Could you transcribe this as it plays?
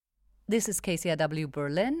This is KCRW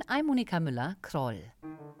Berlin. I'm Monika Müller-Kroll.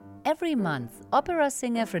 Every month, opera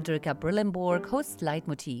singer Fredrika Brillemborg hosts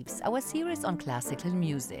Leitmotifs, our series on classical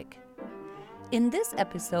music. In this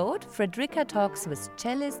episode, Fredrika talks with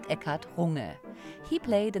cellist Eckhard Runge. He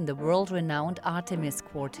played in the world-renowned Artemis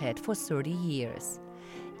Quartet for 30 years.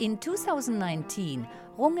 In 2019,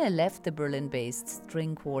 Runge left the Berlin-based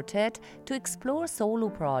string quartet to explore solo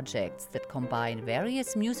projects that combine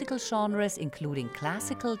various musical genres including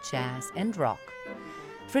classical, jazz and rock.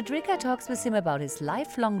 Fredrika talks with him about his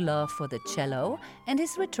lifelong love for the cello and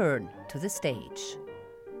his return to the stage.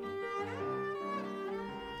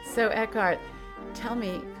 So Eckhard, tell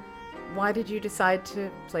me, why did you decide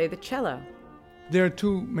to play the cello? There are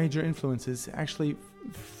two major influences. Actually,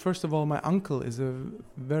 first of all, my uncle is a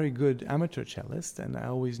very good amateur cellist, and I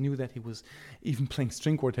always knew that he was even playing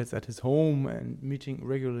string quartets at his home and meeting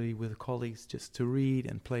regularly with colleagues just to read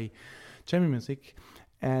and play chamber music.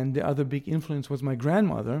 And the other big influence was my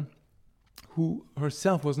grandmother, who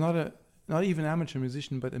herself was not even an amateur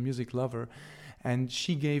musician, but a music lover. And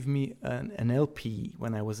she gave me an LP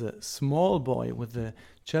when I was a small boy with the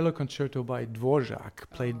cello concerto by Dvorak,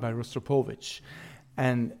 played by Rostropovich.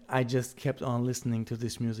 And I just kept on listening to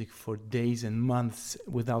this music for days and months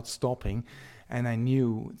without stopping. And I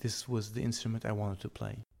knew this was the instrument I wanted to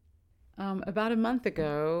play. About a month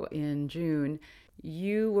ago, in June,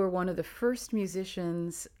 you were one of the first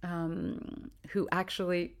musicians who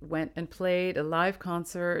actually went and played a live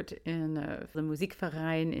concert in the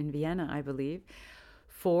Musikverein in Vienna, I believe,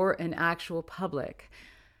 for an actual public.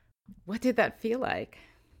 What did that feel like?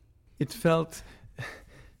 It felt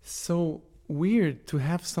so weird to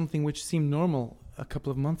have something which seemed normal a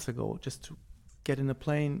couple of months ago, just to get in a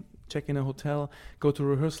plane, check in a hotel, go to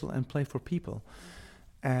rehearsal and play for people.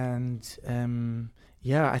 And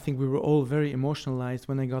I think we were all very emotionalized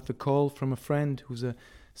when I got the call from a friend who's a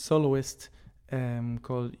soloist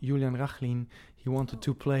called Julian Rachlin. He wanted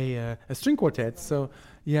to play a string quartet. So,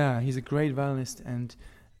 he's a great violinist,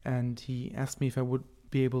 and he asked me if I would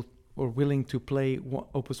be able or willing to play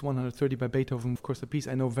Opus 130 by Beethoven, of course, a piece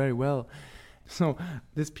I know very well. So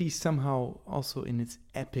this piece somehow also in its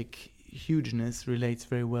epic hugeness relates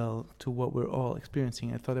very well to what we're all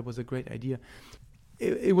experiencing. I thought it was a great idea.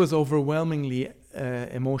 It was overwhelmingly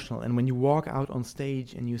emotional. And when you walk out on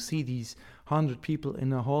stage and you see these 100 people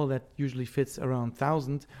in a hall that usually fits around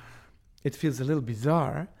 1,000, it feels a little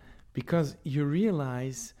bizarre because you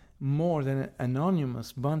realize more than an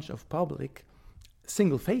anonymous bunch of public,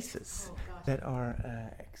 single faces that are,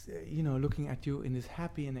 looking at you in this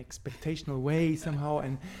happy and expectational way somehow.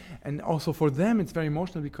 And also for them, it's very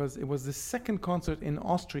emotional because it was the second concert in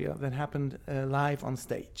Austria that happened live on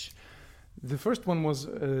stage. The first one was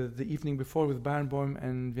the evening before with Barenboim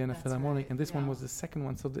and Vienna Philharmonic, and this one was the second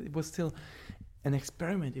one. So it was still an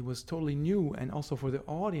experiment. It was totally new, and also for the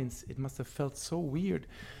audience, it must have felt so weird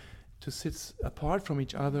to sit apart from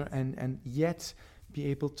each other and yet be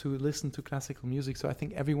able to listen to classical music. So I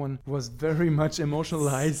think everyone was very much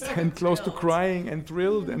emotionalized and close to crying and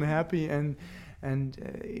thrilled and happy and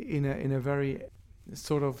in a very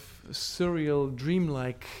sort of surreal,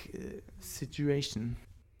 dreamlike situation.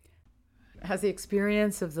 Has the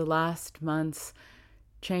experience of the last months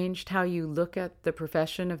changed how you look at the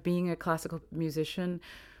profession of being a classical musician?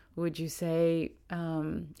 Would you say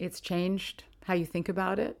it's changed how you think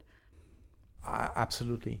about it?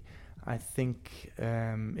 Absolutely. I think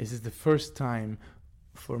this is the first time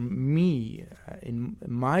for me in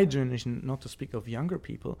my generation, not to speak of younger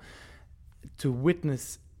people, to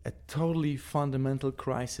witness a totally fundamental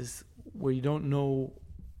crisis where you don't know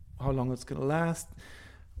how long it's going to last,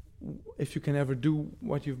 if you can ever do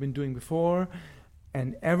what you've been doing before,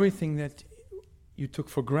 and everything that you took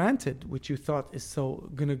for granted, which you thought is so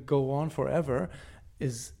going to go on forever,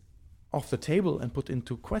 is off the table and put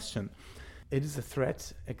into question. It is a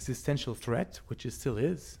threat, existential threat, which it still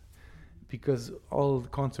is, because all the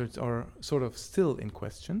concerts are sort of still in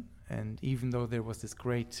question. And even though there was this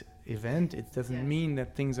great event, it doesn't mean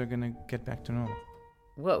that things are going to get back to normal.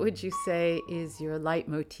 What would you say is your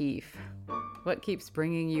leitmotif? What keeps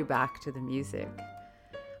bringing you back to the music?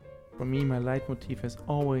 For me, my leitmotif has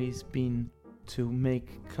always been to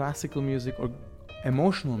make classical music or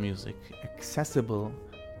emotional music accessible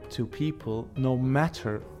to people, no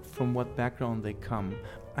matter from what background they come.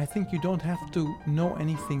 I think you don't have to know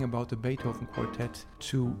anything about the Beethoven Quartet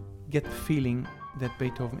to get the feeling that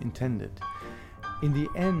Beethoven intended. In the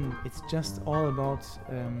end, it's just all about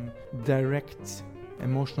direct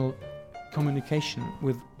emotional communication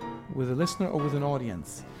with a listener or with an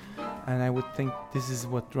audience. And I would think this is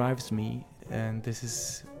what drives me, and this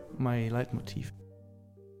is my leitmotif.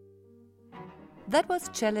 That was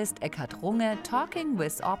cellist Eckhard Runge talking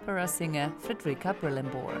with opera singer Friederike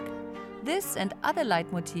Brillenborg. This and other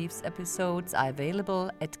Leitmotifs episodes are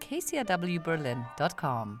available at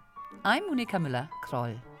kcrwberlin.com. I'm Monika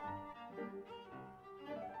Müller-Kroll.